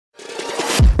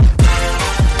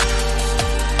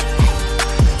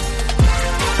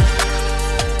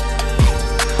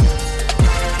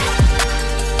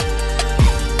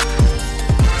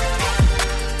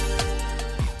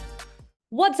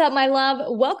up, my love?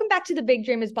 Welcome back to the Big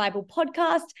Dreamers Bible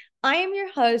podcast. I am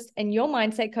your host and your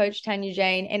mindset coach, Tanya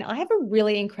Jane, and I have a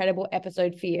really incredible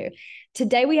episode for you.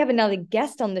 Today, we have another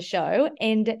guest on the show,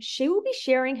 and she will be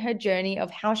sharing her journey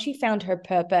of how she found her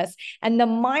purpose and the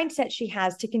mindset she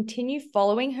has to continue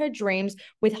following her dreams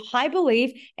with high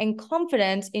belief and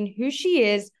confidence in who she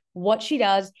is, what she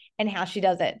does, and how she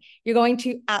does it. You're going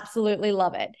to absolutely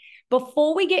love it.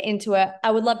 Before we get into it,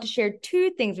 I would love to share two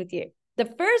things with you. The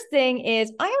first thing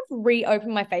is I have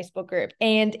reopened my Facebook group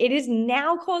and it is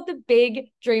now called the Big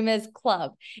Dreamers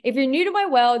Club. If you're new to my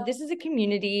world, this is a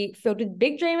community filled with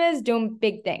big dreamers doing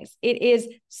big things. It is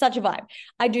such a vibe.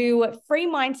 I do free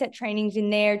mindset trainings in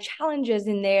there, challenges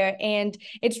in there, and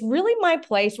it's really my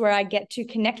place where I get to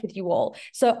connect with you all.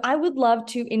 So I would love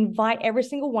to invite every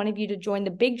single one of you to join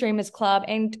the Big Dreamers Club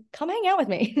and come hang out with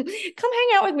me. Come hang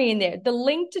out with me in there. The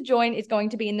link to join is going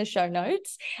to be in the show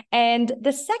notes. And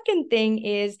the second thing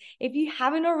is, if you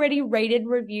haven't already rated,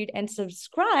 reviewed, and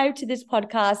subscribed to this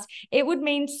podcast, it would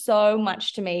mean so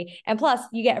much to me. And plus,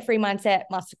 you get a free mindset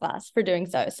masterclass for doing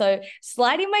so. So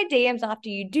slide in my DMs after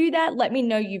you do that. Let me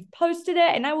know you've posted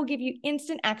it, and I will give you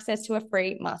instant access to a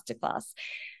free masterclass.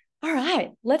 All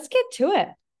right, let's get to it.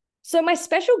 So my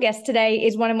special guest today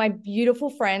is one of my beautiful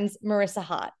friends, Marissa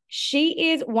Heart. She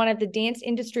is one of the dance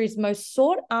industry's most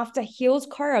sought after heels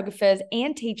choreographers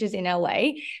and teachers in LA.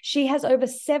 She has over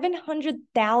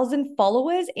 700,000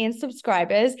 followers and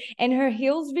subscribers, and her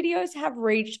heels videos have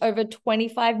reached over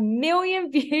 25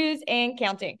 million views and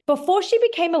counting. Before she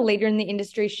became a leader in the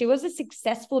industry, she was a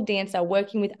successful dancer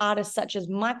working with artists such as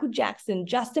Michael Jackson,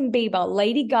 Justin Bieber,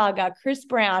 Lady Gaga, Chris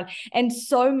Brown, and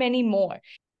so many more.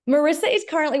 Marissa is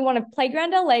currently one of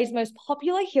Playground LA's most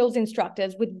popular heels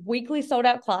instructors with weekly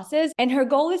sold-out classes, and her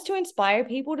goal is to inspire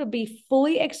people to be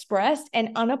fully expressed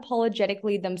and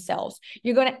unapologetically themselves.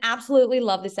 You're going to absolutely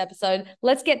love this episode.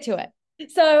 Let's get to it.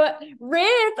 So,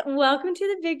 Riz, welcome to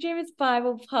the Big Dreamers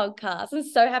Bible podcast. I'm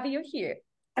so happy you're here.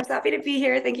 I'm so happy to be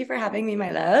here. Thank you for having me,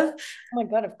 my love. Oh my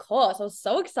God, of course. I was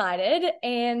so excited.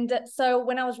 And so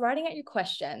when I was writing out your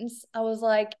questions, I was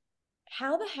like,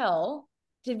 how the hell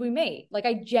did we meet? Like,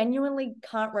 I genuinely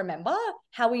can't remember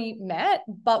how we met,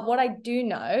 but what I do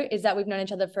know is that we've known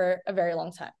each other for a very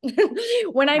long time.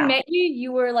 When I met you,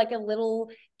 you were like a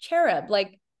little cherub,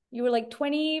 like you were like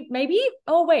 20, maybe.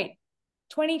 Oh, wait,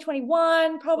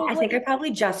 2021, probably. I think I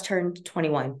probably just turned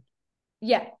 21.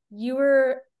 Yeah, you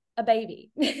were a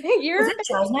baby. Was it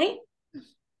jazz night?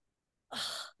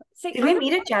 See, Did we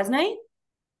meet at jazz night?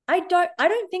 I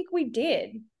don't think we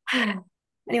did.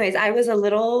 Anyways, I was a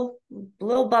little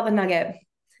Bubba Nugget.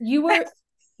 You were, I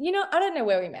don't know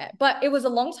where we met, but it was a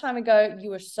long time ago. You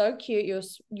were so cute. You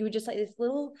were just like this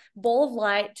little ball of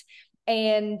light.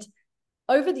 And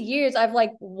over the years, I've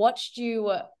like watched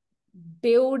you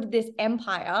build this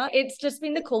empire. It's just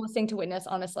been the coolest thing to witness,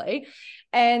 honestly.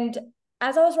 And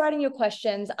as I was writing your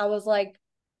questions, I was like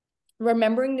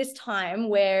remembering this time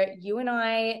where you and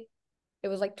I, it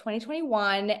was like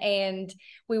 2021, and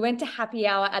we went to happy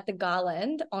hour at the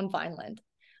Garland on Vineland.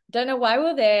 Don't know why we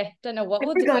were there. Don't know what I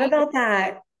we're forgot doing. about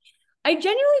that. I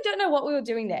genuinely don't know what we were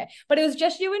doing there, but it was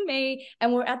just you and me,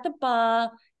 and we're at the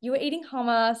bar. You were eating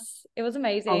hummus. It was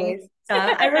amazing. Always.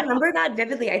 I remember that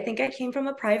vividly. I think I came from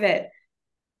a private.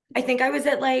 I think I was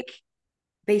at like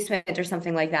basement or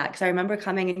something like that because I remember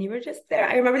coming and you were just there.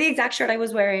 I remember the exact shirt I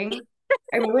was wearing.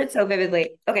 I remember it so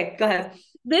vividly. Okay, go ahead.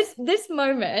 This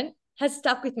moment has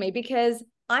stuck with me because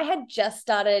I had just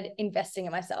started investing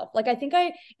in myself. Like, I think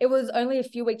it was only a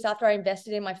few weeks after I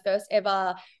invested in my first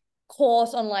ever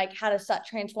course on like how to start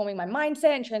transforming my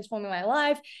mindset and transforming my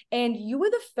life. And you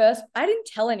were the first. I didn't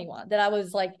tell anyone that I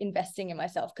was like investing in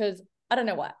myself because I don't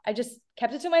know why. I just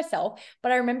kept it to myself.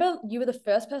 But I remember you were the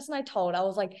first person I told. I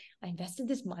was like, I invested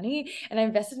this money and I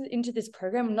invested into this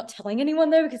program. I'm not telling anyone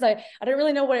though, because I don't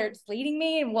really know where it's leading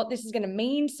me and what this is going to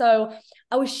mean. So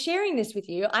I was sharing this with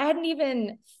you. I hadn't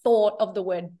even thought of the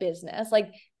word business. Like,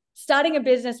 starting a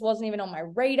business wasn't even on my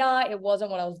radar. It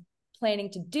wasn't what I was planning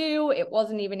to do. It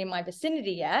wasn't even in my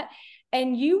vicinity yet.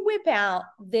 And you whip out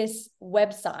this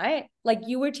website, like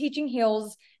you were teaching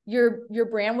heels, your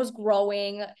brand was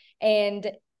growing,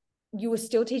 and you were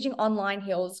still teaching online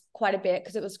heels quite a bit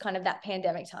because it was kind of that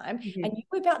pandemic time. Mm-hmm. And you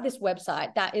whip out this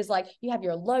website that is like, you have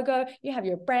your logo, you have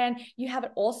your brand, you have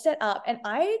it all set up. And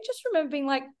I just remember being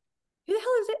like, who the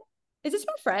hell is it? Is this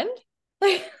my friend?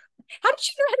 Like, how did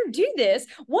you know how to do this?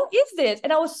 What is this?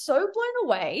 And I was so blown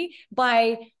away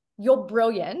by your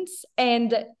brilliance.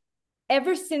 And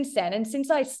ever since then, and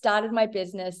since I started my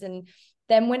business, and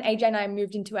then when AJ and I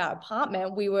moved into our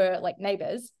apartment, we were like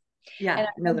neighbors. Yeah, and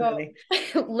no, literally.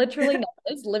 literally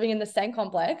neighbors living in the same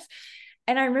complex.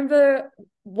 And I remember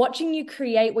watching you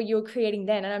create what you were creating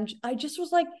then. And I just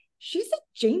was like, she's a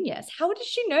genius. How does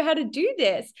she know how to do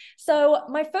this? So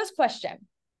my first question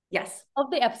Yes.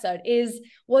 of the episode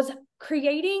was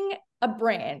creating a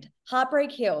brand,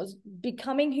 Heartbreak Heals,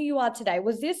 becoming who you are today.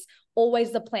 Was this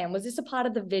always the plan? Was this a part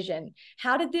of the vision?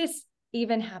 How did this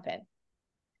even happen?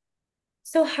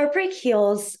 So Heartbreak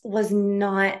Heals was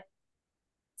not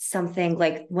something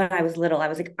like when I was little, I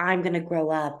was like, I'm going to grow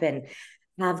up and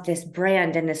have this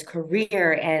brand and this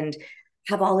career and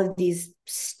have all of these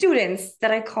students that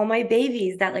I call my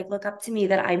babies that like look up to me,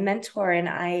 that I mentor and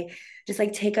I just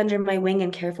like take under my wing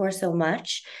and care for so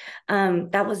much.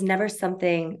 That was never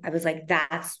something I was like,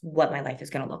 that's what my life is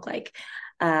going to look like.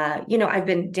 I've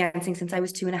been dancing since I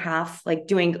was 2.5, like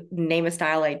doing name a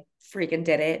style, I freaking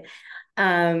did it.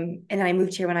 And then I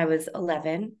moved here when I was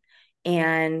 11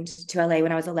 and to LA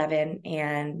when I was 11.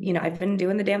 And, I've been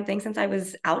doing the damn thing since I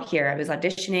was out here. I was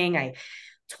auditioning, I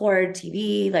toured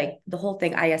TV, like the whole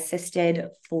thing. I assisted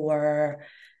for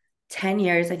 10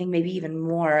 years, I think maybe even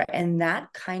more. And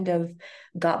that kind of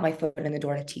got my foot in the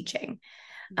door to teaching.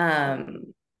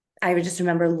 I would just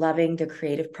remember loving the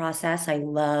creative process. I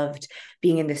loved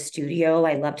being in the studio.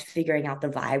 I loved figuring out the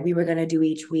vibe we were going to do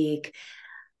each week.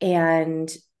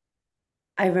 And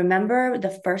I remember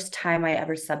the first time I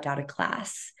ever subbed out a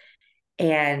class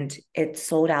and it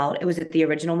sold out. It was at the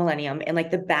original Millennium in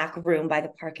like the back room by the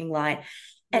parking lot.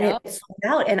 And Yeah. it sold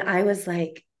out. And I was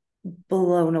like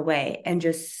blown away and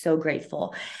just so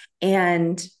grateful.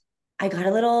 And I got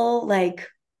a little like,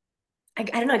 I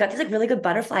don't know, I got these like really good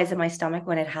butterflies in my stomach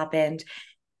when it happened.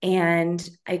 And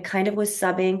I kind of was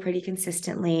subbing pretty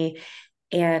consistently.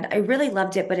 And I really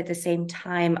loved it. But at the same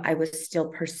time, I was still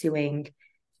pursuing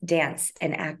dance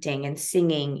and acting and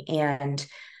singing. And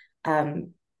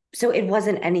so it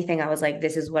wasn't anything I was like,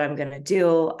 this is what I'm going to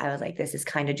do. I was like, this is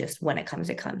kind of just when it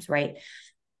comes, right?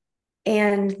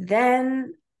 And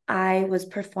then I was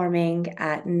performing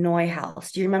at Noy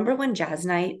House. Do you remember when Jazz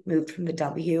Night moved from the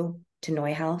W to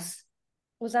Noy House?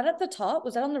 Was that at the top?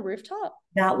 Was that on the rooftop?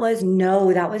 That was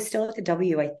still at the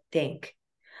W, I think.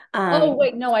 Oh, Um,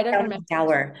 wait, no, I don't down in remember. the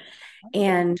tower. Okay.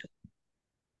 And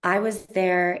I was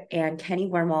there, and Kenny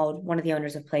Wormold, one of the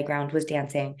owners of Playground, was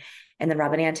dancing. And then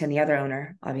Robin Anton, the other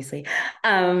owner, obviously,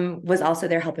 was also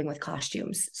there helping with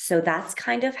costumes. So that's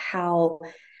kind of how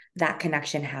that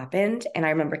connection happened. And I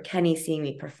remember Kenny seeing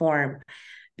me perform,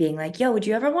 being like, yo, would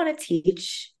you ever want to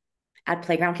teach at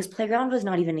Playground? Because Playground was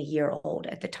not even a year old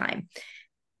at the time.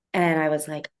 And I was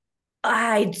like,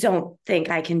 I don't think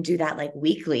I can do that like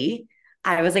weekly.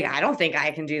 I was like, I don't think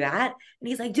I can do that. And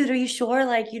he's like, dude, are you sure?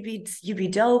 Like you'd be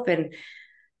dope. And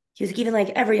he was like, even like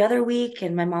every other week.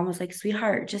 And my mom was like,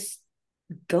 sweetheart, just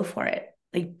go for it.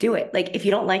 Like do it. Like if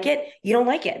you don't like it, you don't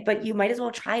like it, but you might as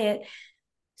well try it.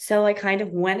 So I kind of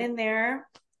went in there.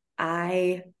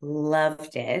 I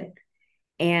loved it.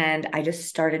 And I just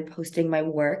started posting my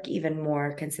work even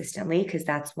more consistently because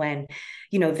that's when,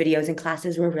 videos and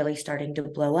classes were really starting to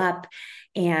blow up.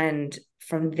 And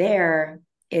from there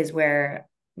is where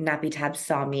Nappy Tab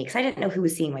saw me because I didn't know who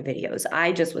was seeing my videos.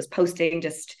 I just was posting,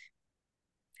 just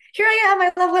here I am.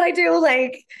 I love what I do.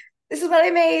 Like, this is what I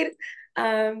made.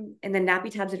 And then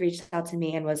Nappy Tabs had reached out to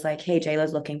me and was like, hey,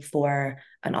 JLo's looking for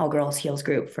an all girls heels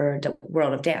group for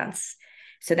World of Dance.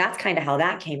 So that's kind of how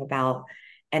that came about.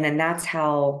 And then that's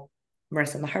how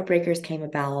Marissa and the Heartbreakers came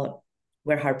about,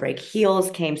 where Heartbreak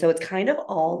Heels came. So it's kind of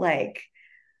all like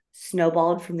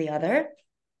snowballed from the other.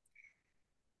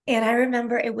 And I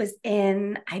remember it was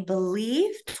in, I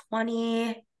believe,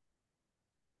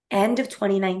 end of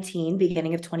 2019,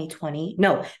 beginning of 2020.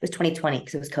 No, it was 2020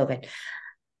 because it was COVID.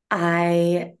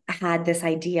 I had this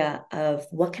idea of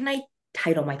what can I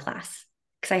title my class?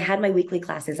 Because I had my weekly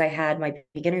classes, I had my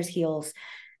beginner's heels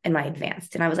and my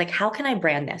advanced. And I was like, how can I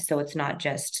brand this so it's not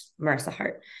just Marissa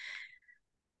Heart?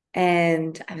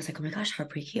 And I was like, oh my gosh,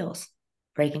 Heartbreak Heels,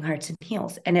 breaking hearts and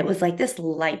heels. And it was like this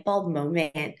light bulb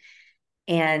moment.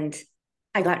 And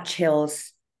I got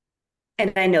chills.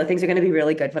 And I know things are going to be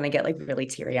really good when I get like really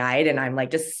teary eyed and I'm like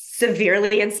just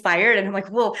severely inspired. And I'm like,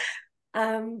 whoa.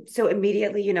 So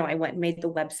immediately, I went and made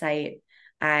the website.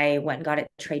 I went and got it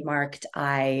trademarked.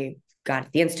 I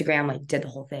got the Instagram, like did the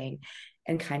whole thing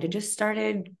and kind of just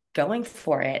started going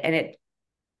for it. And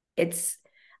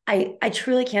I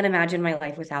truly can't imagine my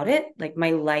life without it. Like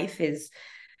my life is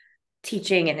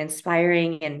teaching and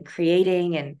inspiring and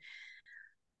creating and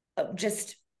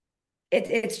just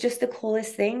it's just the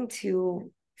coolest thing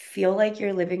to feel like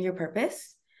you're living your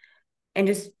purpose and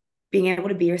just being able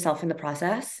to be yourself in the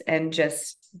process and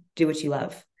just do what you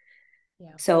love.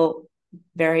 Yeah. So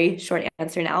very short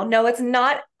answer now. No, it's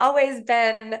not always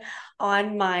been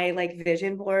on my like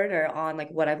vision board or on like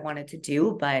what I've wanted to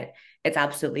do, but it's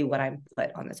absolutely what I'm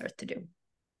put on this earth to do.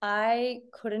 I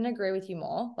couldn't agree with you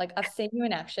more. Like I've seen you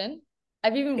in action.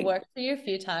 I've even worked for you a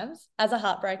few times as a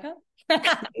heartbreaker.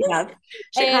 Yeah. And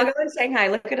Chicago and Shanghai,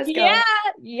 look at us yeah,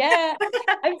 go. yeah.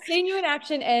 I've seen you in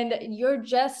action and you're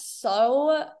just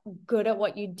so good at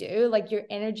what you do. Like your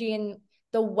energy and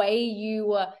the way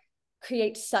you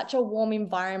create such a warm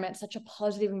environment, such a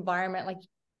positive environment. Like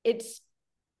it's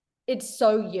it's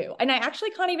so you. And I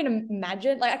actually can't even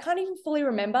imagine, like I can't even fully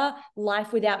remember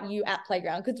life without you at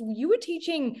playground because you were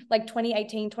teaching like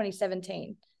 2018,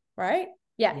 2017, right?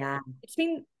 Yeah. Yeah. It's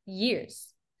been years.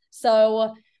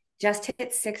 So Just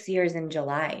hit 6 years in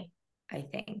July, I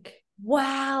think.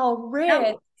 wow, Rich,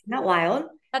 No, not wild.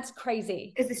 that's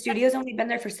crazy. Because the studio's only been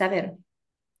there for 7,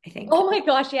 I think. Oh my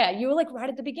gosh, yeah. You were like right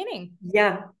at the beginning.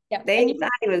 Yeah. Yeah. They And you,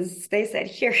 thought they said,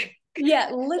 here. yeah,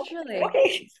 literally.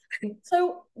 Okay.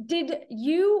 So did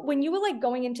you, when you were like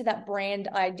going into that brand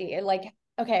idea, like,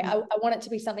 okay, I want it to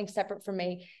be something separate from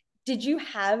me. Did you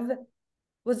have,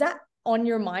 was that on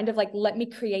your mind of like, let me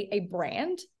create a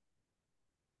brand?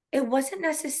 It wasn't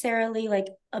necessarily like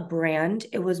a brand.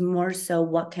 It was more so,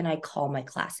 what can I call my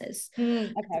classes?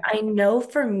 Okay. I know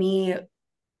for me,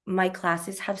 my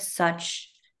classes have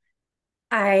such,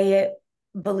 I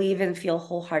believe and feel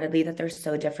wholeheartedly that they're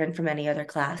so different from any other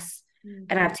class. Mm.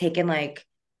 And I've taken like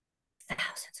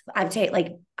thousands of, I've taken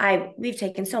like, we've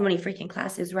taken so many freaking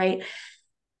classes, right?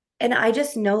 And I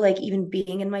just know, like, even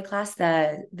being in my class,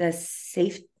 the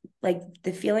safe, like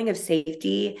the feeling of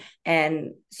safety,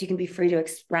 and so you can be free to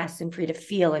express and free to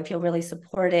feel and feel really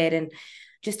supported and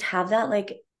just have that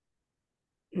like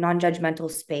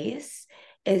non-judgmental space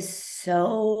is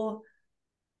so,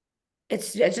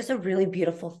 it's just a really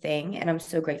beautiful thing, and I'm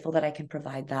so grateful that I can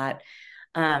provide that,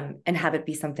 and have it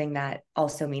be something that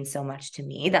also means so much to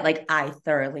me, that like I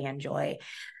thoroughly enjoy.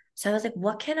 So I was like,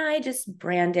 what can I just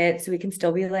brand it so we can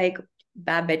still be like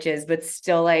bad bitches, but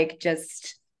still like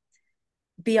just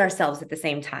be ourselves at the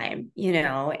same time, you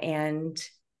know? And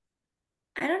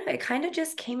I don't know, it kind of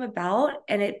just came about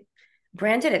and it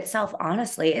branded itself,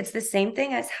 honestly. It's the same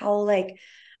thing as how like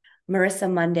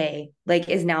Marissa Monday like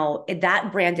is now,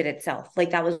 that branded itself.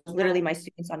 Like that was literally my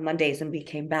students on Mondays when we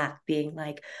came back being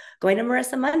like, going to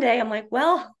Marissa Monday. I'm like,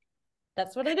 well,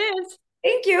 That's what it is.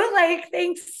 thank you. Like,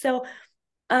 thanks. So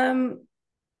um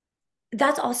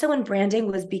that's also when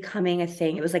branding was becoming a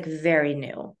thing. It was like very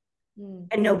new Mm.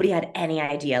 and nobody had any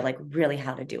idea like really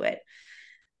how to do it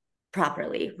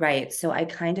properly, right? So I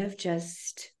kind of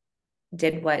just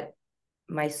did what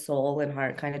my soul and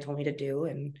heart kind of told me to do,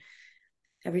 and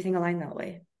everything aligned that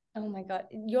way. Oh my God.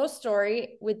 Your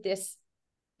story with this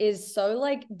is so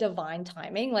like divine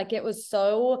timing. Like it was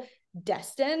so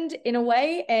destined in a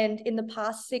way. And in the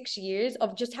past 6 years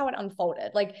of just how it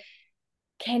unfolded, like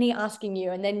Kenny asking you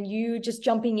and then you just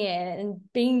jumping in and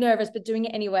being nervous but doing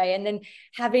it anyway, and then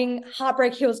having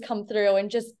Heartbreak Heals come through, and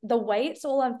just the way it's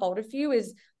all unfolded for you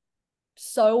is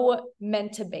so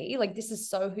meant to be. Like this is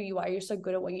so who you are. You're so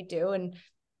good at what you do, and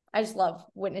I just love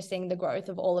witnessing the growth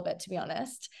of all of it, to be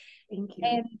honest. Thank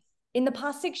And you. in the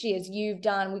past 6 years, you've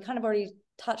done, we kind of already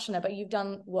touched on it, but you've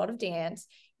done a lot of dance.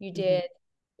 You Mm-hmm. did,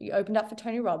 you opened up for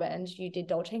Tony Robbins, you did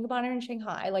Dolce & Gabbana in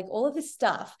Shanghai, like all of this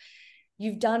stuff.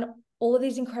 You've done all of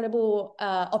these incredible,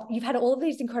 you've had all of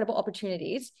these incredible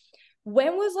opportunities.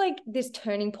 When was like this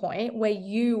turning point where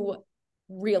you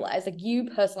realized, like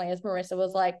you personally as Marissa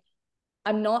was like,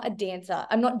 I'm not a dancer.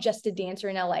 I'm not just a dancer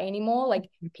in LA anymore. Like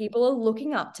people are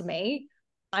looking up to me.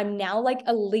 I'm now like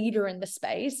a leader in the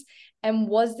space. And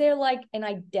was there like an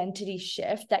identity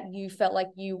shift that you felt like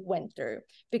you went through?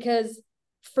 Because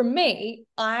for me,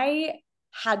 I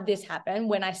had this happen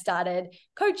when I started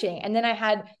coaching, and then I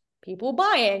had people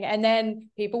buying, and then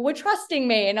people were trusting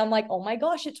me. And I'm like, oh my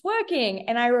gosh, it's working.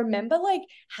 And I remember like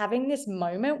having this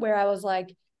moment where I was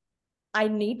like, I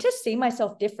need to see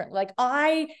myself different. Like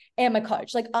I am a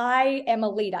coach, like I am a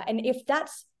leader. And if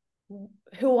that's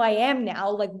who I am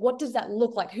now, like what does that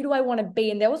look like? Who do I want to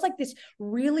be? And there was like this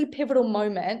really pivotal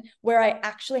moment where I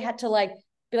actually had to like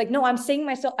be like, no, I'm seeing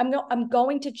myself. I'm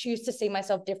going to choose to see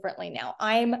myself differently now.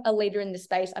 I'm a leader in the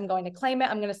space. I'm going to claim it.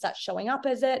 I'm going to start showing up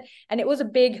as it. And it was a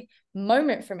big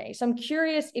moment for me. So I'm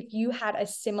curious if you had a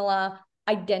similar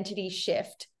identity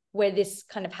shift where this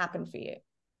kind of happened for you.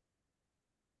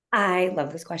 I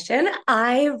love this question.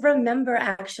 I remember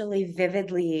actually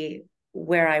vividly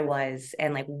where I was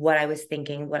and like what I was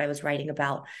thinking, what I was writing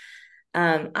about.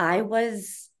 I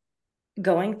was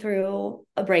going through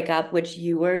a breakup, which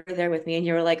you were there with me and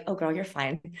you were like, oh, girl, you're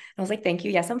fine. I was like, thank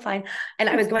you. Yes, I'm fine. And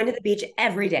I was going to the beach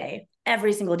every day.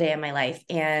 every single day of my life.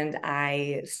 And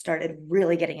I started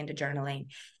really getting into journaling.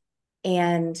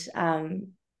 And,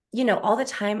 all the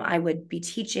time I would be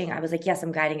teaching, I was like, yes,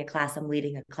 I'm guiding a class, I'm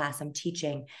leading a class, I'm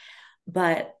teaching.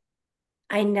 But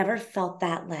I never felt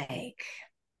that like,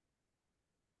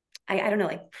 I don't know,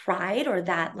 like pride or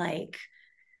that like,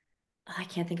 I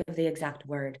can't think of the exact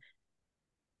word.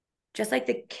 Just like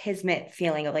the kismet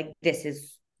feeling of like, this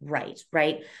is right,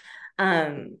 right?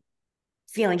 Um,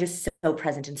 Feeling just so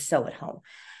present and so at home.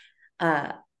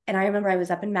 Uh, and I remember I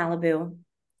was up in Malibu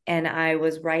and I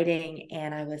was writing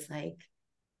and I was like,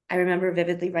 I remember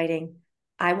vividly writing,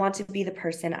 I want to be the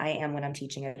person I am when I'm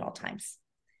teaching at all times.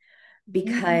 Mm.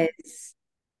 Because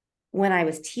when I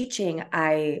was teaching,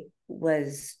 I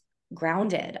was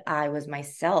grounded. I was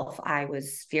myself. I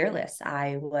was fearless.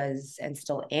 I was and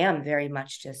still am very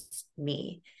much just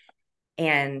me.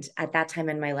 And at that time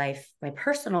in my life, my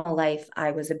personal life,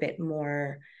 I was a bit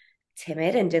more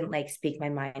timid and didn't like speak my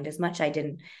mind as much. I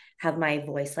didn't have my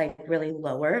voice like really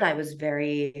lowered. I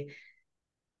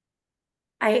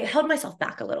held myself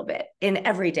back a little bit in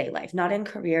everyday life, not in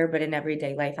career, but in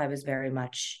everyday life. I was very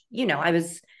much, I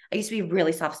used to be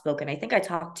really soft spoken. I think I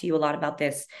talked to you a lot about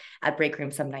this at break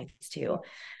room some nights too.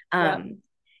 Yeah.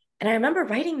 And I remember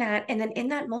writing that. And then in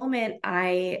that moment,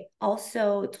 I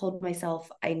also told myself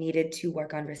I needed to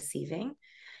work on receiving,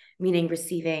 meaning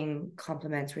receiving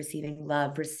compliments, receiving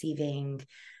love, receiving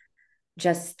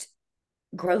just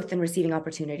growth and receiving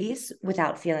opportunities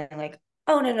without feeling like,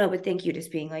 oh, no, but thank you.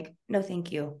 Just being like, no,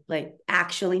 thank you. Like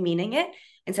actually meaning it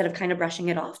instead of kind of brushing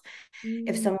it off.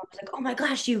 If Mm. someone was like, oh my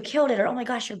gosh, you killed it, or oh my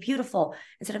gosh, you're beautiful,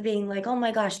 instead of being like, oh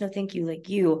my gosh, no, thank you. Like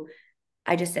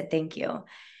I just said thank you.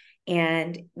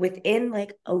 And within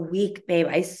like a week, babe,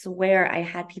 I swear I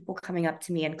had people coming up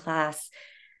to me in class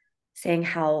saying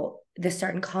how this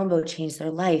certain combo changed their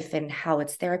life and how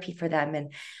it's therapy for them.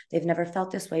 And they've never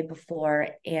felt this way before.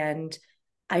 And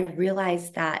I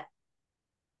realized that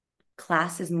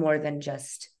class is more than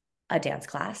just a dance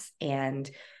class. And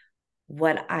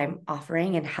what I'm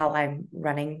offering and how I'm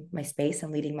running my space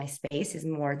and leading my space is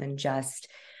more than just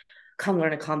come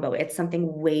learn a combo. It's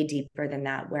something way deeper than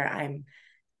that, where I'm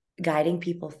guiding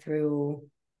people through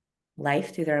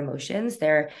life, through their emotions.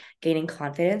 They're gaining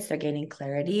confidence, they're gaining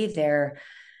clarity, they're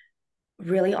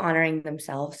really honoring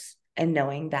themselves and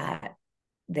knowing that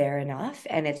they're enough.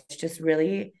 And it's just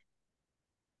really,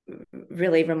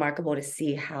 really remarkable to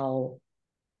see how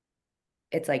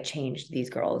it's like changed these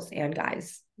girls and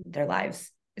guys, their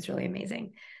lives. It's really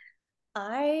amazing.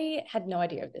 I had no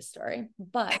idea of this story,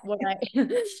 but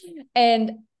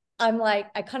and I'm like,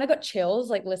 I kind of got chills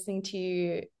like listening to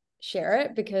you share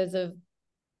it because of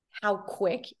how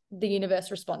quick the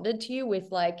universe responded to you with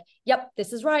like, yep,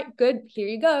 this is right, good, here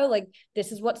you go, like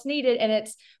this is what's needed. And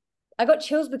I got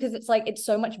chills because it's like it's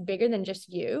so much bigger than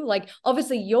just you. Like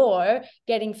obviously you're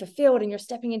getting fulfilled and you're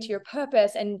stepping into your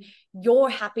purpose and you're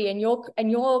happy and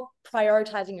you're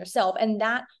prioritizing yourself. And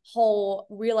that whole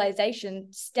realization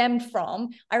stemmed from,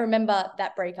 I remember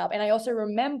that breakup. And I also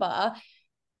remember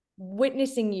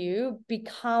witnessing you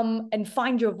become and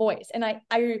find your voice. And I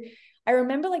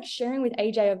remember like sharing with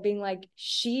AJ of being like,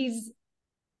 she's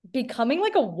becoming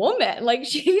like a woman. Like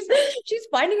she's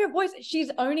finding her voice,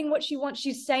 she's owning what she wants,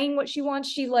 she's saying what she wants,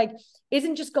 she like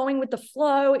isn't just going with the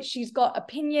flow, she's got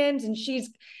opinions and she's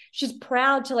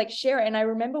proud to like share it. And I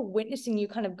remember witnessing you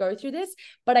kind of go through this,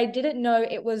 but I didn't know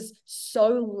it was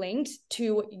so linked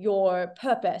to your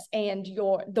purpose and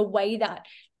the way that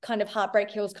kind of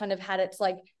Heartbreak Hills kind of had its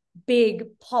like big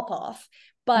pop off.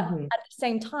 But Mm-hmm. at the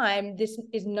same time, this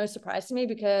is no surprise to me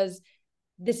because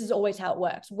this is always how it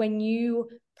works. When you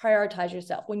prioritize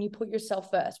yourself, when you put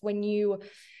yourself first, when you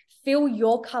fill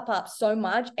your cup up so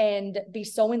much and be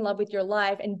so in love with your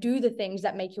life and do the things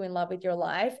that make you in love with your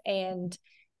life and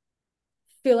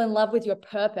feel in love with your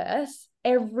purpose,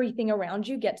 everything around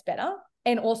you gets better.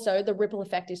 And also the ripple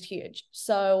effect is huge.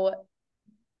 So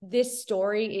this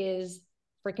story is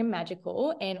freaking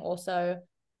magical. And also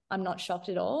I'm not shocked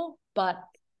at all, but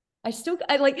I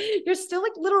like, you're still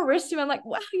like little wrist to me. I'm like,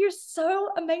 wow, you're so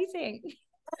amazing.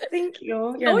 Thank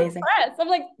you. You're So amazing. impressed. I'm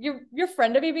like, your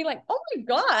friend of me being like, oh my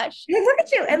gosh, Hey, look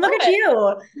at you. And look love at it.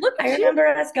 you. Look I at you. remember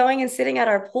us going and sitting at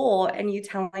our pool and you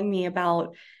telling me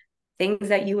about things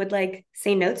that you would like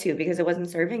say no to because it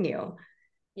wasn't serving you. And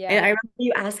Yeah. I remember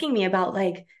you asking me about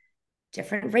like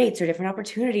different rates or different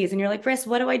opportunities. And you're like, Briss,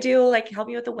 what do I do? Like, help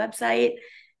me with the website.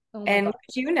 Oh my And God. look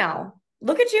at you now.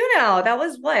 Look at you now. That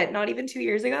was what, not even 2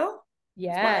 years ago? It's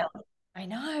Yeah. wild. I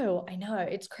know. I know.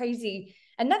 It's crazy.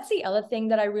 And that's the other thing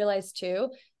that I realized too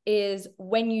is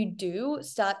when you do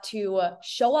start to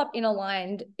show up in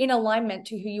alignment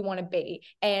to who you want to be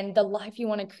and the life you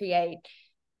want to create,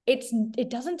 it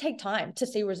doesn't take time to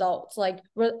see results. Like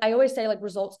I always say, like,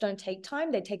 results don't take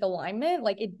time, they take alignment.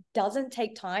 Like, it doesn't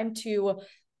take time to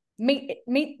meeting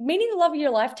the love of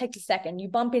your life. Takes a second. You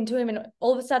bump into him and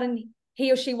all of a sudden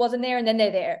he or she wasn't there, and then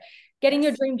they're there. Getting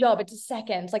your dream job, it's a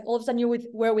second. It's like all of a sudden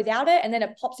we're without it, and then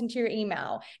it pops into your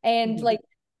email. And like,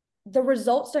 the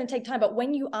results don't take time. But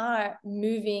when you are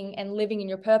moving and living in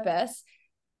your purpose,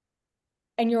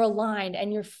 and you're aligned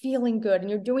and you're feeling good and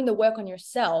you're doing the work on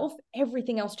yourself,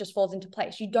 everything else just falls into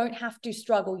place. You don't have to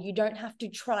struggle. You don't have to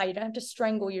try. You don't have to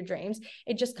strangle your dreams.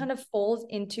 It just kind of falls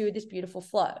into this beautiful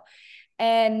flow.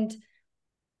 And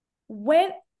when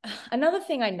another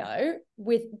thing I know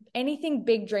with anything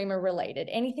big dreamer related,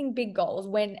 anything big goals,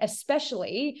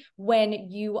 especially when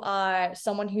you are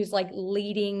someone who's like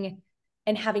leading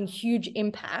and having huge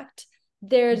impact,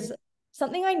 there's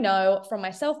something I know from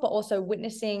myself, but also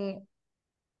witnessing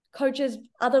coaches,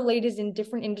 other leaders in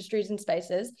different industries and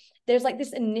spaces. There's like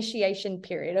this initiation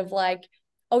period of like,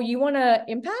 oh, you want to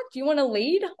impact? You want to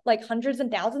lead like hundreds and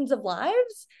thousands of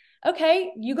lives?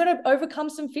 Okay, you got to overcome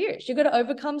some fears. You got to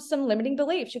overcome some limiting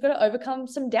beliefs. You got to overcome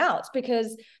some doubts,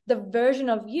 because the version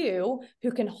of you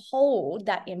who can hold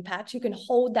that impact, who can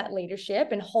hold that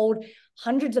leadership and hold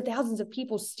hundreds of thousands of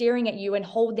people staring at you and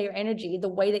hold their energy the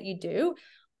way that you do,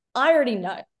 I already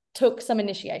know took some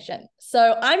initiation.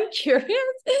 So I'm curious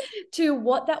to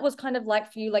what that was kind of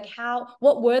like for you. Like,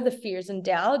 what were the fears and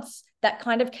doubts that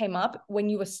kind of came up when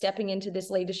you were stepping into this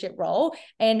leadership role,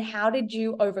 and how did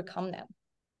you overcome them?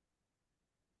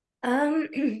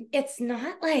 It's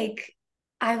not like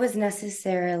I was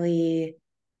necessarily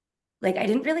like, I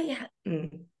didn't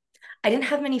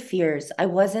have many fears. I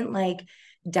wasn't like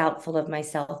doubtful of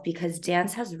myself, because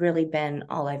dance has really been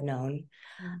all I've known.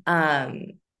 Um,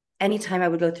 Anytime I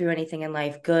would go through anything in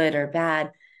life, good or bad,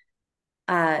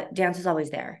 dance is always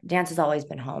there. Dance has always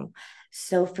been home.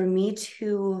 So for me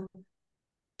to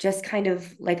just kind of,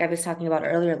 like I was talking about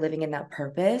earlier, living in that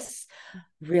purpose,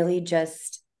 really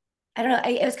just, I don't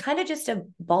know, it was kind of just a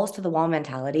balls to the wall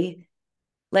mentality.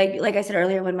 Like I said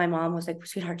earlier, when my mom was like,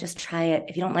 sweetheart, just try it.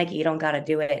 If you don't like it, you don't got to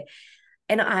do it.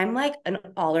 And I'm like an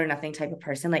all or nothing type of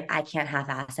person. Like, I can't half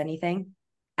ass anything.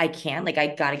 I can't, like,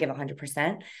 I got to give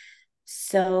 100%.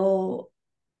 So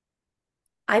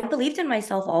I believed in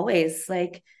myself always.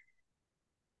 Like,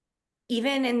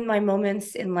 even in my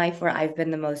moments in life where I've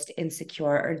been the most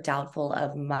insecure or doubtful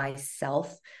of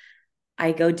myself,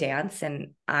 I go dance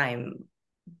and I'm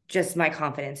just, my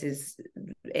confidence is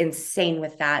insane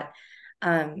with that.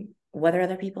 Whether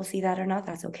other people see that or not,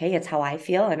 that's okay. It's how I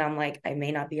feel. And I'm like, I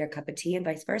may not be your cup of tea, and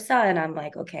vice versa. And I'm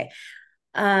like, okay.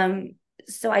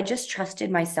 So I just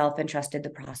trusted myself and trusted the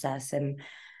process, and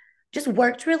just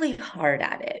worked really hard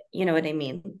at it. You know what I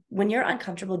mean? When you're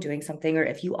uncomfortable doing something, or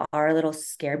if you are a little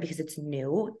scared because it's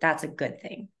new, that's a good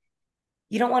thing.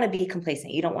 You don't want to be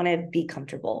complacent. You don't want to be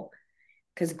comfortable,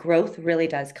 because growth really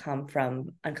does come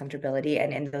from uncomfortability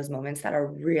and in those moments that are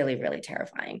really, really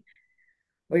terrifying,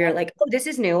 where you're like, oh, this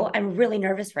is new. I'm really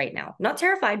nervous right now. Not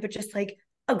terrified, but just like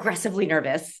aggressively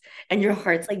nervous. And your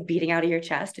heart's like beating out of your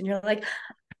chest. And you're like,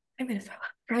 I'm going to throw up,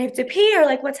 or I have to pee, or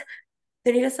like, what's,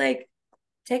 then you just like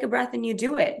take a breath and you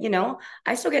do it. You know,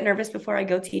 I still get nervous before I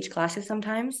go teach classes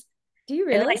sometimes. Do you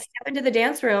And then I really? step into the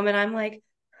dance room and I'm like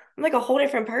a whole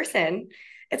different person.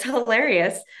 It's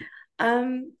hilarious.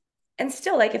 Um, and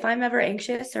still, like, if I'm ever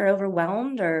anxious or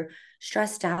overwhelmed or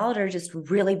stressed out or just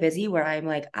really busy, where I'm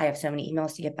like, I have so many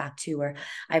emails to get back to, or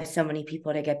I have so many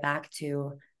people to get back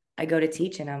to, I go to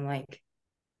teach and I'm like,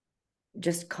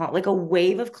 just like a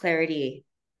wave of clarity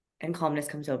and calmness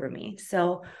comes over me.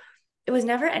 So it was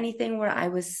never anything where I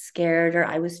was scared or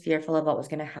I was fearful of what was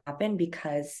going to happen,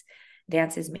 because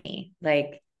dance is me.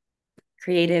 Like,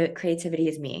 creativity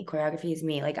is me. Choreography is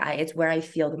me. Like, it's where I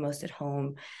feel the most at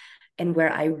home, and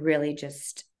where I really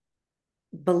just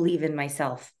believe in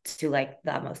myself to like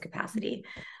the utmost capacity.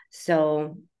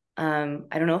 So I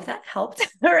don't know if that helped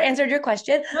or answered your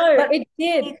question, No, but it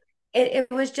did. it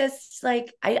was just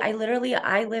like, I literally,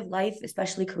 I live life,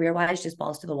 especially career wise, just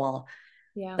balls to the wall.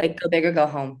 Yeah. Like, go big or go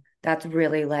home. That's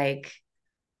really like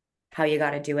how you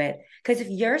got to do it. Because if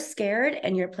you're scared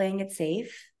and you're playing it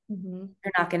safe, you're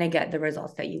not going to get the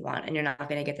results that you want, and you're not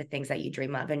going to get the things that you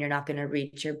dream of, and you're not going to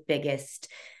reach your biggest,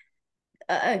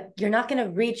 you're not going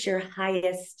to reach your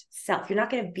highest self. You're not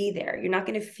going to be there. You're not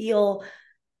going to feel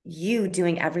you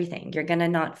doing everything. You're going to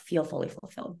not feel fully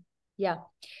fulfilled. Yeah.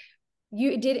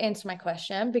 You did answer my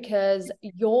question, because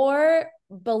your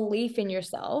belief in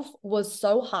yourself was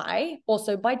so high,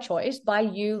 also by choice, by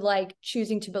you like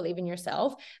choosing to believe in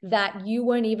yourself, that you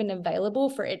weren't even available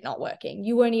for it not working.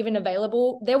 You weren't even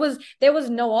available. There was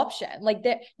no option. Like,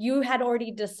 that you had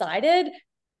already decided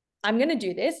I'm going to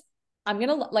do this. I'm going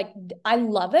to like, I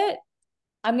love it.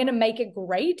 I'm going to make it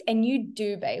great. And you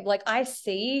do, babe. Like I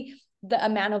see the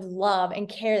amount of love and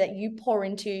care that you pour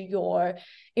into your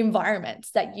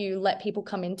environments that you let people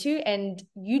come into, and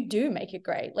you do make it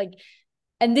great. Like,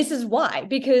 and this is why,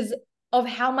 because of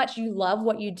how much you love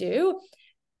what you do.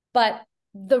 But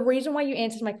the reason why you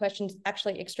answered my questions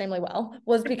actually extremely well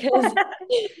was because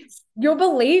your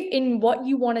belief in what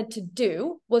you wanted to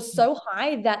do was so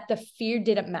high that the fear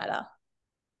didn't matter.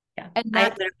 Yeah. And I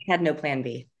that, literally had no plan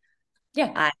B.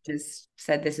 yeah. I just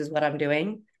said, this is what I'm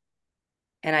doing.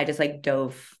 And I just like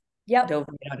Yep. dove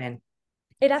right on in.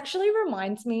 It actually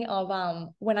reminds me of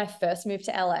when I first moved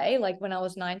to LA, like when I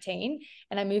was 19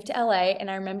 and I moved to LA,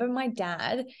 and I remember my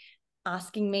dad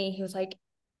asking me, he was like,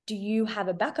 do you have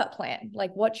a backup plan?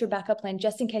 Like, what's your backup plan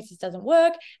just in case this doesn't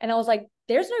work? And I was like,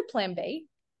 there's no plan B.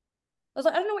 I was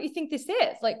like, I don't know what you think this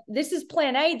is. Like, this is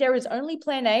plan A. There is only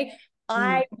plan A.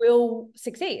 I will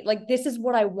succeed. Like, this is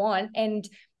what I want. And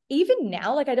even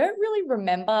now, like, I don't really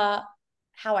remember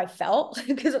how I felt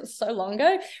because it was so long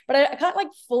ago, but I can't like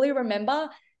fully remember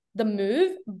the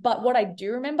move. But what I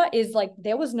do remember is like,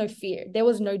 there was no fear, there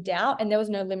was no doubt, and there was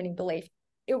no limiting belief.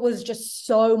 It was just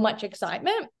so much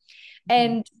excitement.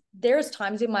 And there's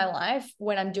times in my life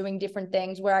when I'm doing different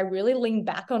things where I really lean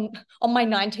back on my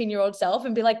 19-year-old self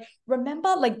and be like,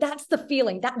 remember, like that's the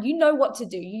feeling that you know what to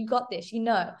do. You got this, you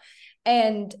know.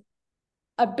 And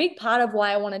a big part of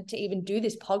why I wanted to even do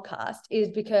this podcast is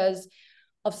because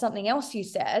of something else you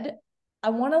said.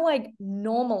 I want to like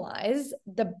normalize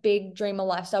the big dreamer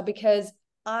lifestyle, because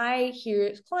I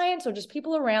hear clients or just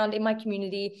people around in my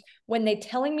community when they're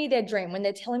telling me their dream, when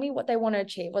they're telling me what they want to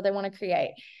achieve, what they want to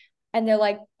create, and they're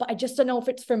like, but I just don't know if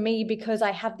it's for me because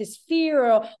I have this fear,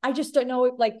 or I just don't know,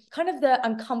 like kind of the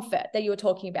uncomfort that you were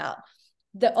talking about,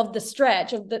 of the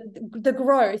stretch, of the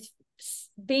growth,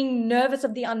 being nervous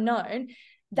of the unknown.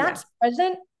 That's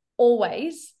present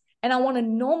always. And I want to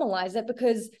normalize it,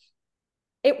 because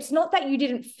it's not that you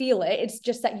didn't feel it. It's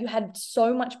just that you had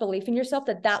so much belief in yourself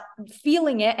that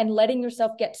feeling it and letting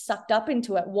yourself get sucked up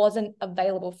into it wasn't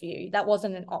available for you. That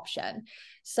wasn't an option.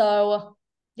 So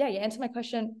yeah, you answered my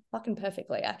question fucking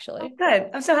perfectly, actually. Oh, good.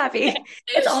 I'm so happy.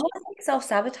 It's almost like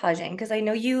self-sabotaging because I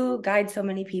know you guide so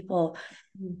many people.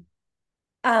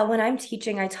 When I'm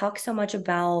teaching, I talk so much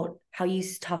about how you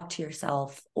talk to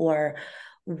yourself, or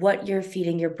what you're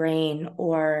feeding your brain,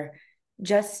 or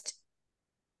just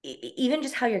even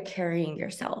just how you're carrying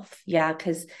yourself. Yeah,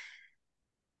 because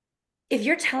if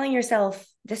you're telling yourself,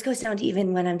 this goes down to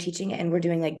even when I'm teaching and we're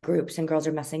doing like groups and girls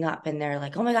are messing up and they're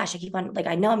like, oh my gosh, I keep on, like,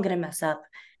 I know I'm going to mess up.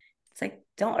 It's like,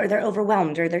 don't, or they're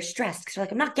overwhelmed or they're stressed because they're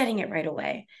like, I'm not getting it right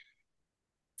away.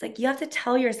 It's like, you have to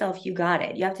tell yourself you got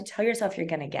it. You have to tell yourself you're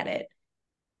going to get it.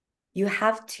 You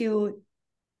have to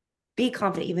be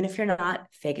confident, even if you're not.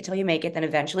 Fake it till you make it, then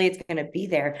eventually it's going to be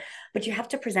there. But you have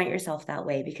to present yourself that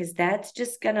way, because that's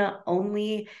just going to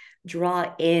only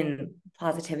draw in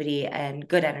positivity and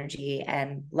good energy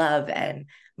and love and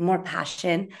more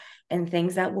passion and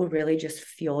things that will really just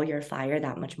fuel your fire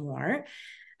that much more.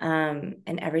 And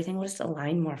everything will just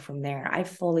align more from there. I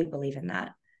fully believe in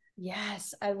that.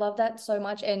 Yes, I love that so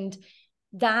much. And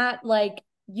that, like,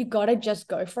 you got to just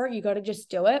go for it. You got to just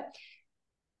do it.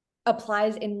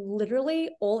 Applies in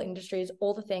literally all industries,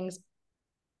 all the things,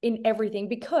 in everything,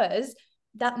 because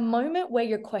that moment where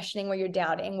you're questioning, where you're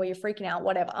doubting, where you're freaking out,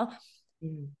 whatever,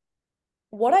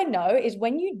 what I know is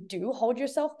when you do hold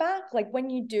yourself back, like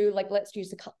when you do, like, let's use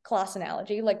the class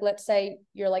analogy, like let's say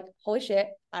you're like, holy shit,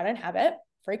 I don't have it,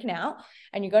 freaking out,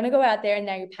 and you're going to go out there and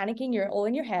now you're panicking, you're all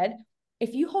in your head.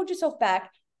 If you hold yourself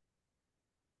back,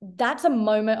 that's a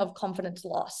moment of confidence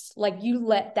loss. Like you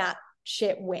let that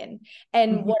shit win.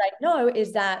 And what I know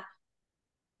is that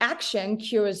action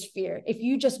cures fear. If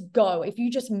you just go, if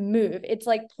you just move, it's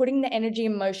like putting the energy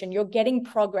in motion. You're getting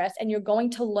progress and you're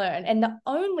going to learn. And the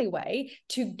only way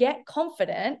to get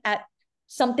confident at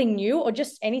something new, or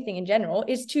just anything in general,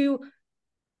 is to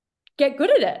get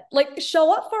good at it, like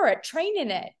show up for it, train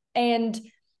in it. And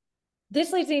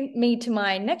this leads me to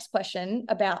my next question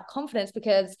about confidence,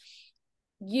 because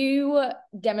you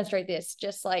demonstrate this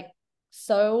just like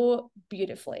so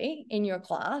beautifully in your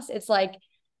class. It's like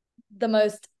the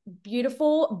most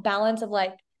beautiful balance of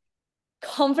like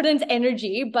confidence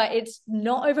energy, but it's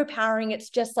not overpowering. It's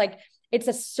just like, it's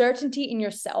a certainty in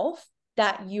yourself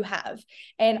that you have.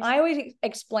 And I always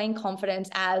explain confidence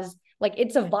as like,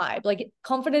 it's a vibe. Like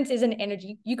confidence is an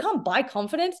energy. You can't buy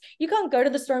confidence. You can't go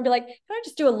to the store and be like, can I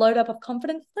just do a load up of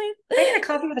confidence, please? Can I get a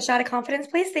coffee with a shot of confidence,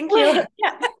 please? Thank you.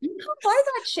 Yeah, you can't buy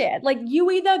that shit. Like you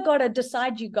either got to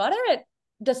decide you got it,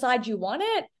 decide you want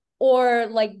it, or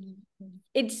like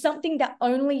it's something that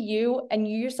only you and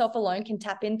you yourself alone can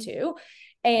tap into.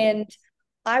 And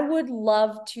I would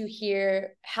love to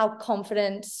hear how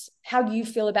you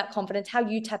feel about confidence, how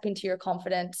you tap into your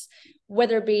confidence,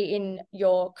 whether it be in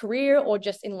your career or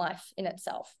just in life in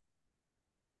itself.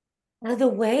 The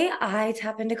way I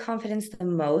tap into confidence the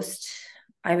most,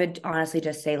 I would honestly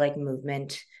just say like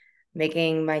movement,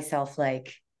 making myself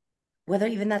like, whether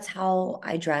even that's how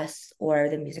I dress or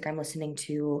the music I'm listening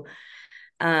to,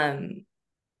 um,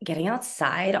 getting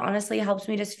outside honestly helps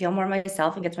me just feel more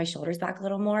myself and gets my shoulders back a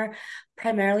little more.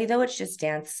 Primarily though, it's just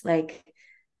dance. Like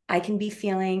I can be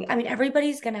feeling, I mean,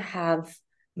 everybody's gonna have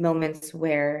moments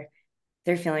where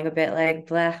they're feeling a bit like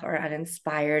bleh or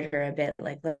uninspired or a bit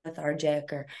like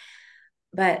lethargic or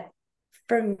but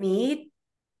for me,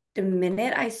 the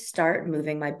minute I start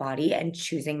moving my body and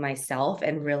choosing myself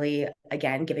and really,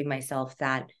 again, giving myself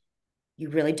that you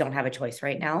really don't have a choice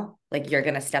right now, like you're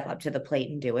going to step up to the plate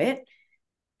and do it,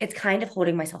 it's kind of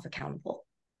holding myself accountable.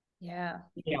 Yeah.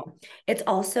 You know, it's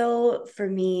also for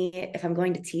me, if I'm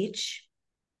going to teach,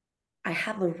 I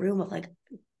have a room of like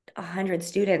 100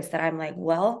 students that I'm like,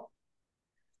 well,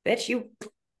 bitch,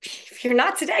 if you're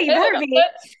not today, you better be.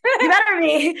 You better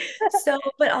be. So,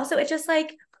 but also it's just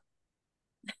like,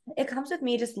 it comes with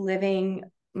me just living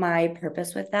my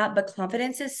purpose with that. But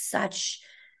confidence is such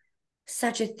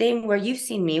a thing where you've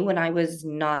seen me when I was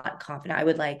not confident. I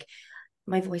would like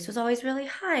my voice was always really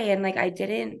high and like I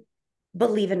didn't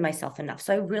believe in myself enough.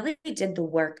 So I really did the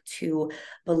work to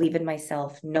believe in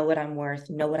myself, know what I'm worth,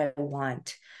 know what I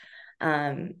want.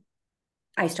 Um,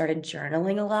 I started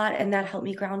journaling a lot and that helped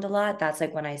me ground a lot. That's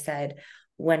like when I said,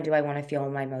 when do I want to feel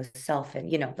my most self?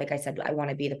 And, you know, like I said, I want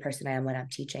to be the person I am when I'm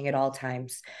teaching at all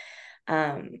times.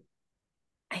 Um,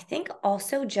 I think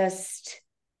also just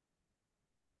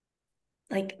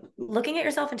like looking at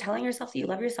yourself and telling yourself that you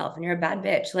love yourself and you're a bad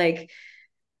bitch. Like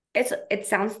it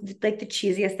sounds like the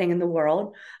cheesiest thing in the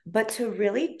world, but to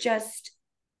really just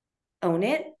own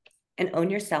it and own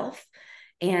yourself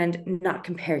and not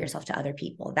compare yourself to other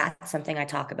people. That's something I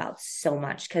talk about so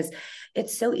much because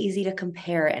it's so easy to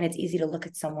compare and it's easy to look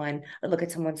at someone or look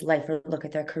at someone's life or look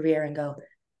at their career and go,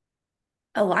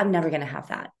 oh, well, I'm never going to have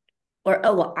that. Or,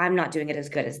 oh, well, I'm not doing it as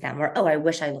good as them. Or, oh, I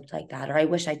wish I looked like that. Or I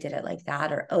wish I did it like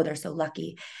that. Or, oh, they're so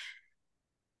lucky.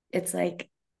 It's like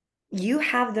you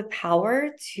have the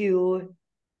power to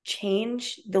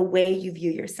change the way you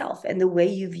view yourself and the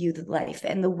way you view the life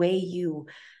and the way you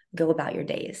go about your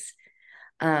days.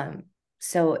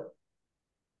 So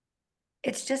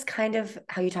it's just kind of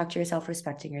how you talk to yourself,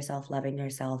 respecting yourself, loving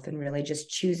yourself, and really just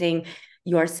choosing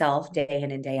yourself day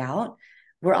in and day out.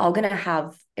 We're all going to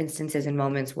have instances and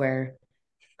moments where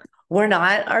we're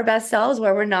not our best selves,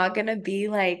 where we're not going to be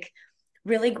like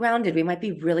really grounded. We might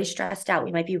be really stressed out.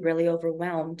 We might be really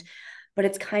overwhelmed, but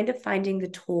it's kind of finding the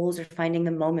tools or finding the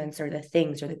moments or the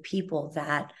things or the people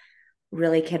that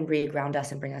really can re-ground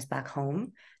us and bring us back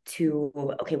home to,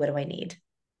 okay, what do I need?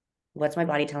 What's my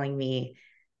body telling me?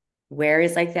 Where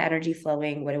is like the energy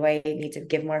flowing? What do I need to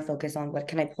give more focus on? What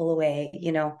can I pull away?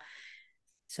 You know?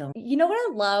 So, You know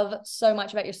what I love so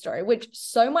much about your story, which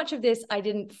so much of this I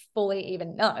didn't fully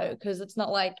even know, because it's not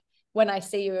like when I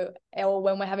see you or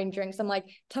when we're having drinks, I'm like,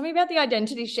 tell me about the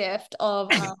identity shift of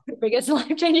the biggest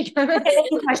life changing moment.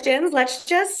 any questions? Let's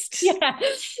just Yeah.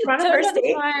 run a Tell me first about the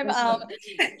date. time.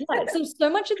 Yeah. So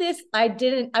much of this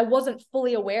I wasn't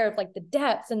fully aware of, like the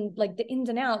depths and like the ins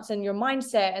and outs and your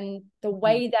mindset and the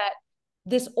way that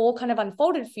this all kind of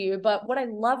unfolded for you. But what I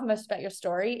love most about your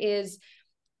story is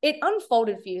it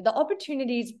unfolded for you. The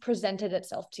opportunities presented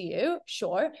itself to you,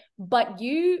 sure, but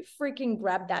you freaking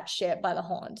grabbed that shit by the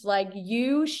horns. Like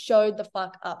you showed the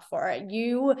fuck up for it.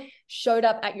 You showed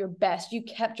up at your best. You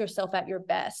kept yourself at your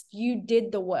best. You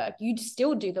did the work. You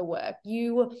still do the work.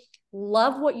 You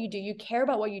love what you do. You care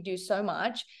about what you do so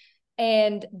much.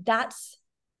 And that's,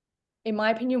 in my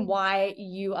opinion, why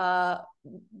you are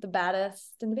the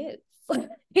baddest in the biz.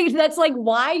 That's like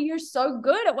why you're so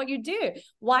good at what you do.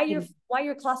 Why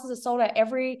your classes are sold out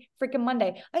every freaking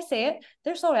Monday. I say it.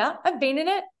 They're sold out. I've been in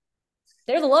it.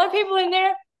 There's a lot of people in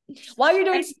there. While you're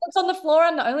doing splits on the floor,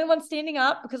 I'm the only one standing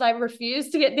up because I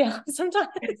refuse to get down sometimes.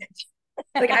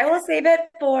 Like I will save it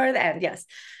for the end. Yes.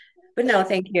 But no,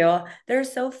 thank you. They're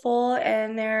so full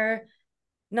and they're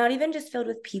not even just filled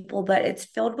with people, but it's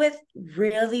filled with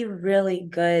really, really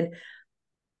good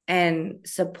and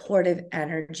supportive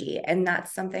energy. And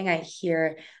that's something I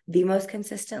hear the most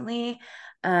consistently.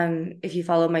 If you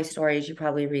follow my stories, you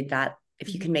probably read that.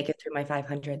 If you can make it through my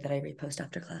 500 that I repost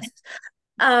after classes.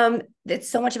 It's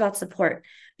so much about support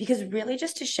because really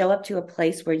just to show up to a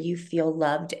place where you feel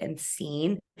loved and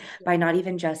seen by not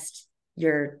even just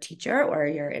your teacher or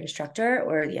your instructor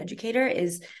or the educator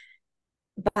is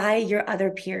by your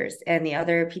other peers and the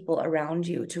other people around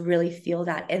you to really feel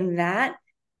that. And that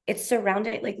it's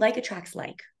surrounded, like attracts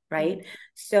like, right?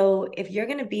 So if you're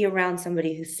going to be around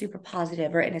somebody who's super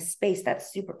positive or in a space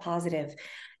that's super positive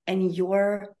and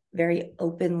you're very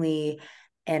openly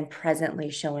and presently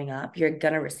showing up, you're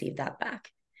going to receive that back.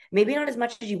 Maybe not as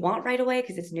much as you want right away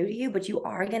because it's new to you, but you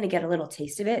are going to get a little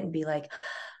taste of it and be like,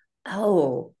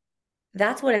 oh,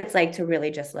 that's what it's like to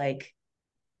really just like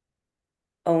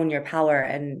own your power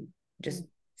and just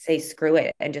say screw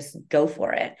it and just go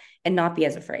for it and not be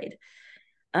as afraid.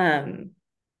 Um,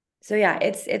 so yeah,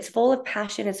 it's full of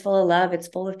passion, it's full of love, it's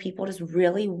full of people just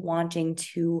really wanting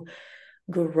to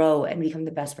grow and become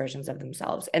the best versions of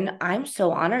themselves. And I'm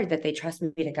so honored that they trust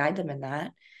me to guide them in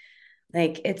that.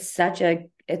 Like it's such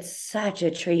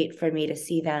a treat for me to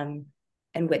see them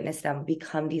and witness them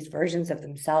become these versions of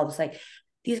themselves. Like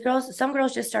these girls, some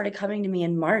girls just started coming to me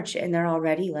in March and they're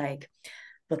already like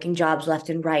booking jobs left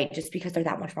and right just because they're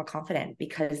that much more confident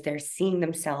because they're seeing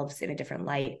themselves in a different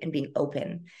light and being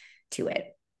open to it.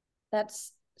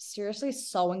 That's seriously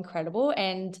so incredible.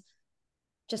 And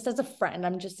just as a friend,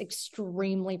 I'm just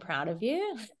extremely proud of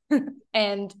you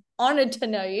and honored to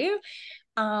know you.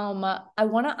 I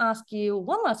want to ask you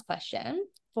one last question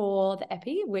for the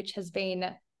epi, which has been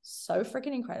so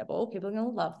freaking incredible. People are going to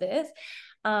love this.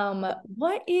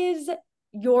 What is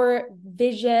your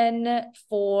vision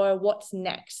for what's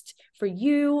next for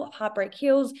you, Heartbreak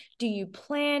Heals? Do you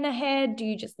plan ahead? Do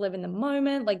you just live in the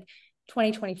moment? Like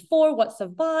 2024, what's the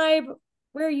vibe?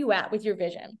 Where are you at with your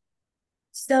vision?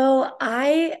 So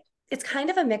it's kind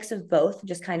of a mix of both,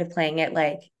 just kind of playing it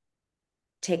like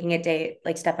taking it day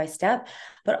like step by step,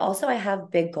 but also I have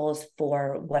big goals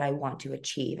for what I want to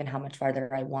achieve and how much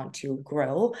farther I want to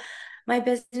grow my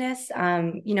business.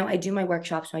 I do my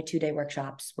workshops, my 2-day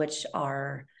workshops, which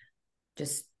are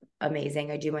just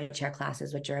amazing. I do my chair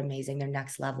classes, which are amazing. They're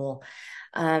next level.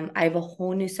 I have a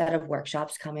whole new set of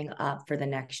workshops coming up for the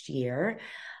next year.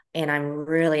 And I'm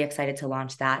really excited to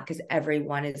launch that because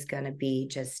everyone is going to be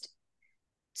just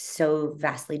so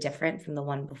vastly different from the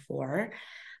one before.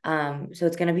 So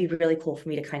it's going to be really cool for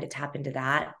me to kind of tap into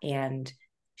that and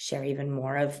share even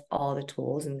more of all the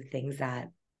tools and the things that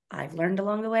I've learned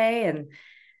along the way and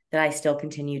that I still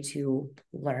continue to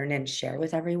learn and share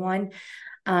with everyone.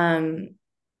 Um,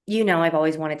 I've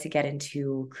always wanted to get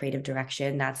into creative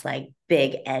direction. That's like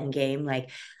big end game. Like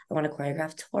I want to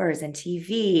choreograph tours and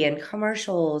TV and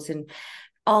commercials and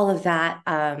all of that.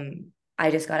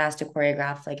 I just got asked to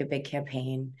choreograph like a big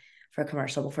campaign for a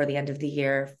commercial before the end of the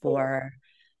year for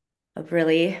a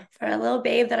little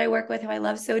babe that I work with who I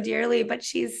love so dearly, but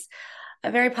she's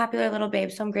a very popular little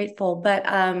babe. So I'm grateful. But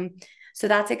so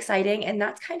that's exciting. And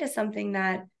that's kind of something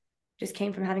that just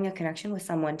came from having a connection with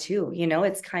someone too.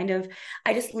 It's kind of,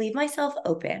 I just leave myself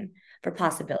open for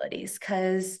possibilities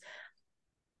because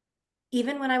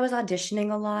even when I was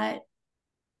auditioning a lot,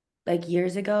 like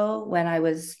years ago when I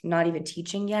was not even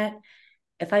teaching yet,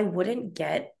 if I wouldn't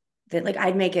get that, like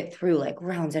I'd make it through like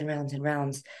rounds and rounds and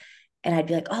rounds. And I'd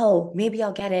be like, oh, maybe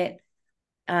I'll get it.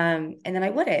 And then I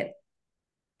wouldn't.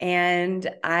 And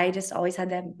I just always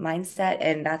had that mindset.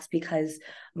 And that's because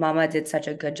mama did such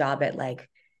a good job at like,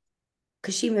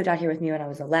 because she moved out here with me when I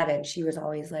was 11. She was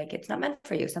always like, it's not meant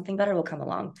for you. Something better will come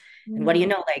along. And what do you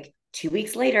know? Like 2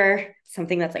 weeks later,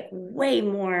 something that's like way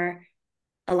more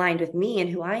aligned with me and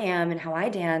who I am and how I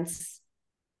dance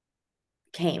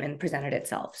came and presented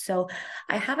itself. So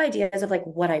I have ideas of like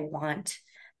what I want.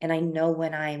 And I know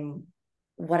what I'm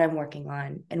working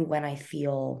on and when I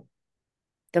feel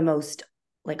the most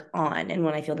like on and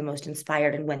when I feel the most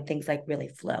inspired and when things like really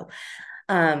flow.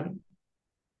 Um,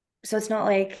 so it's not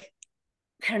like,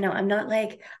 I don't know, I'm not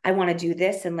like, I want to do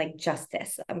this and like just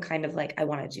this. I'm kind of like, I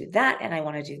want to do that and I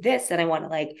want to do this and I want to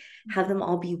like have them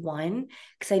all be one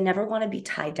because I never want to be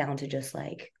tied down to just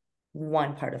like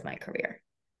one part of my career,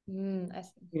 I see.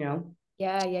 you know?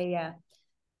 Yeah, yeah, yeah.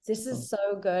 This is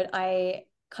so good. I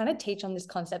kind of teach on this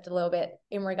concept a little bit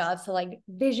in regards to like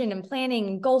vision and planning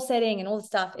and goal setting and all the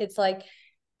stuff. It's like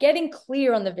getting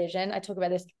clear on the vision. I talk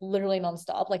about this literally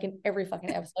nonstop, like in every fucking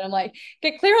episode. I'm like,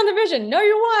 get clear on the vision, know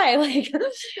your why. Like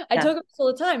I Yeah. talk about this all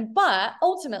the time. But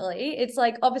ultimately, it's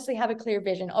like obviously have a clear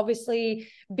vision, obviously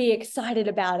be excited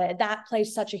about it. That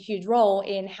plays such a huge role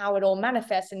in how it all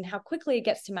manifests and how quickly it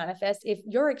gets to manifest. If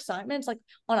your excitement's like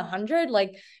on 100,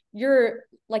 like you're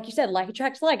like you said, like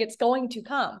attracts like, it's going to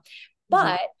come. Mhm.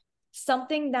 But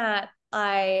something that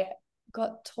I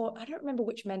got taught, I don't remember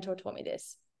which mentor taught me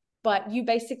this, but you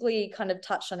basically kind of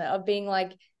touched on it of being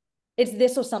like, it's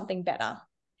this or something better.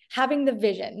 Having the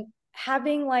vision,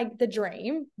 having like the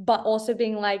dream, but also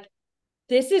being like,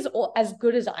 this is as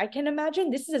good as I can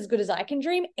imagine. This is as good as I can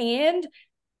dream. And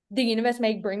the universe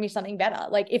may bring me something better.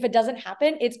 Like if it doesn't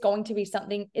happen, it's going to be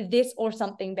something this or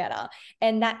something better.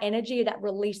 And that energy, that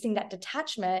releasing, that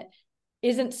detachment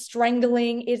isn't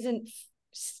strangling, isn't,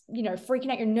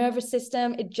 freaking out your nervous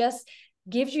system. It just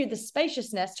gives you the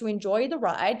spaciousness to enjoy the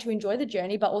ride, to enjoy the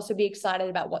journey, but also be excited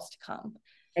about what's to come.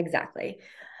 Exactly.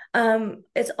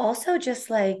 It's also just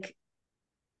like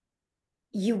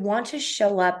you want to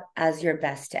show up as your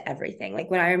best to everything. Like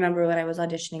when I remember when I was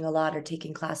auditioning a lot or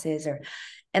taking classes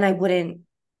and I wouldn't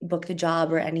book the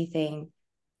job or anything.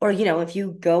 Or, if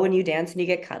you go and you dance and you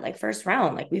get cut like first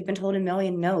round, like we've been told a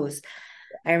million no's.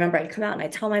 I remember I'd come out and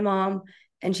I'd tell my mom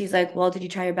and she's like, well, did you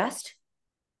try your best?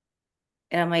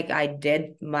 And I'm like, I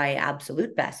did my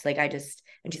absolute best. And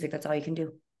she's like, that's all you can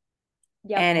do.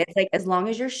 Yep. And it's like, as long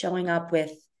as you're showing up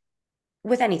with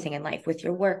anything in life, with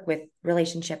your work, with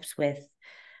relationships, with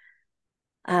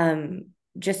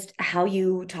just how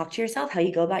you talk to yourself, how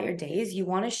you go about your days, you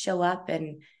want to show up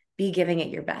and be giving it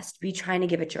your best, be trying to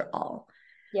give it your all.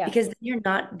 Yeah. Because then you're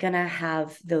not gonna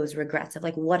have those regrets of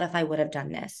like, what if I would have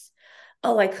done this?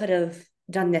 Oh, I could have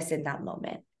done this in that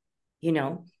moment, you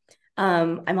know?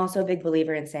 I'm also a big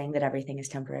believer in saying that everything is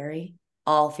temporary.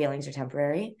 All feelings are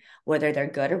temporary, whether they're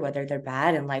good or whether they're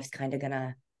bad, and life's kind of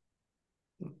gonna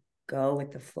go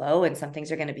with the flow, and some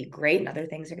things are gonna be great and other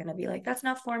things are gonna be like, that's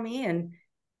not for me. And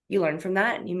you learn from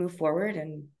that and you move forward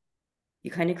and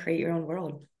you kind of create your own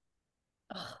world.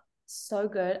 Oh, so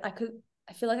good. I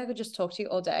feel like I could just talk to you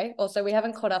all day. Also, we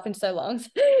haven't caught up in so long.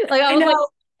 Like I was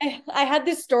like, I had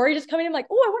this story just coming in, like,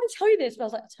 oh, I want to tell you this. But I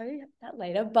was like, I'll tell you that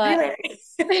later. But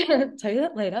tell you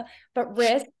that later. But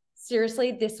Riss,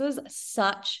 seriously, this was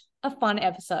such a fun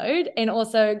episode. And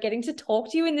also getting to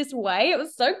talk to you in this way. It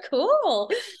was so cool.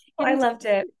 I loved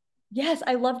it. Yes,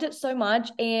 I loved it so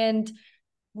much. And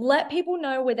let people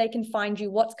know where they can find you,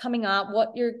 what's coming up, what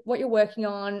you're working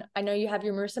on. I know you have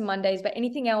your Marissa Mondays, but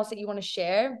anything else that you want to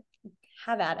share,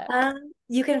 have at it.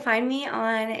 You can find me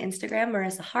on Instagram,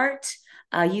 Marissa Heart,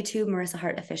 YouTube, Marissa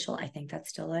Heart Official. I think that's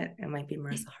still it. It might be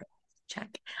Marissa Heart.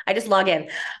 Check. I just log in.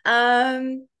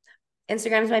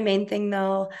 Instagram's my main thing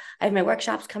though. I have my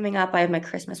workshops coming up. I have my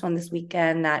Christmas one this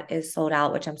weekend that is sold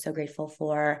out, which I'm so grateful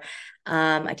for.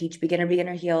 I teach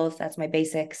beginner heals. That's my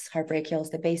basics. Heartbreak Heals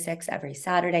the Basics every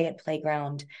Saturday at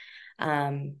Playground.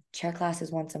 Chair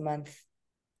classes once a month.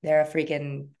 They're a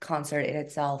freaking concert in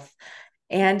itself.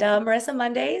 And Marissa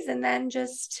Mondays, and then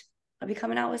I'll be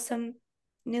coming out with some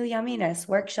new yumminess,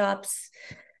 workshops,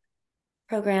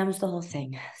 programs, the whole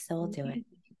thing. So we'll do it.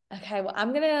 Okay, well,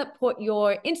 I'm going to put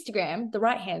your Instagram, the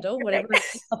right handle, whatever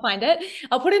I'll find it.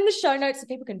 I'll put it in the show notes so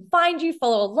people can find you,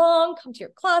 follow along, come to your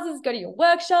classes, go to your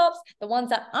workshops, the ones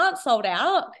that aren't sold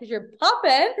out because you're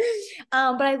popping.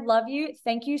 But I love you.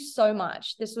 Thank you so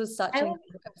much. This was such an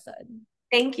incredible episode.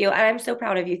 Thank you. And I'm so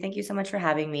proud of you. Thank you so much for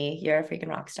having me. You're a freaking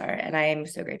rock star, and I am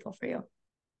so grateful for you.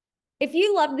 If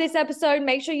you loved this episode,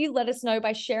 make sure you let us know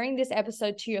by sharing this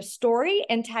episode to your story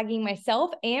and tagging myself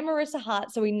and Marissa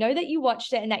Heart so we know that you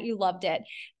watched it and that you loved it.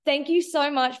 Thank you so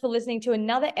much for listening to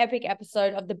another epic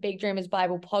episode of the Big Dreamers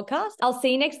Bible podcast. I'll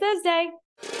see you next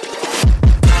Thursday.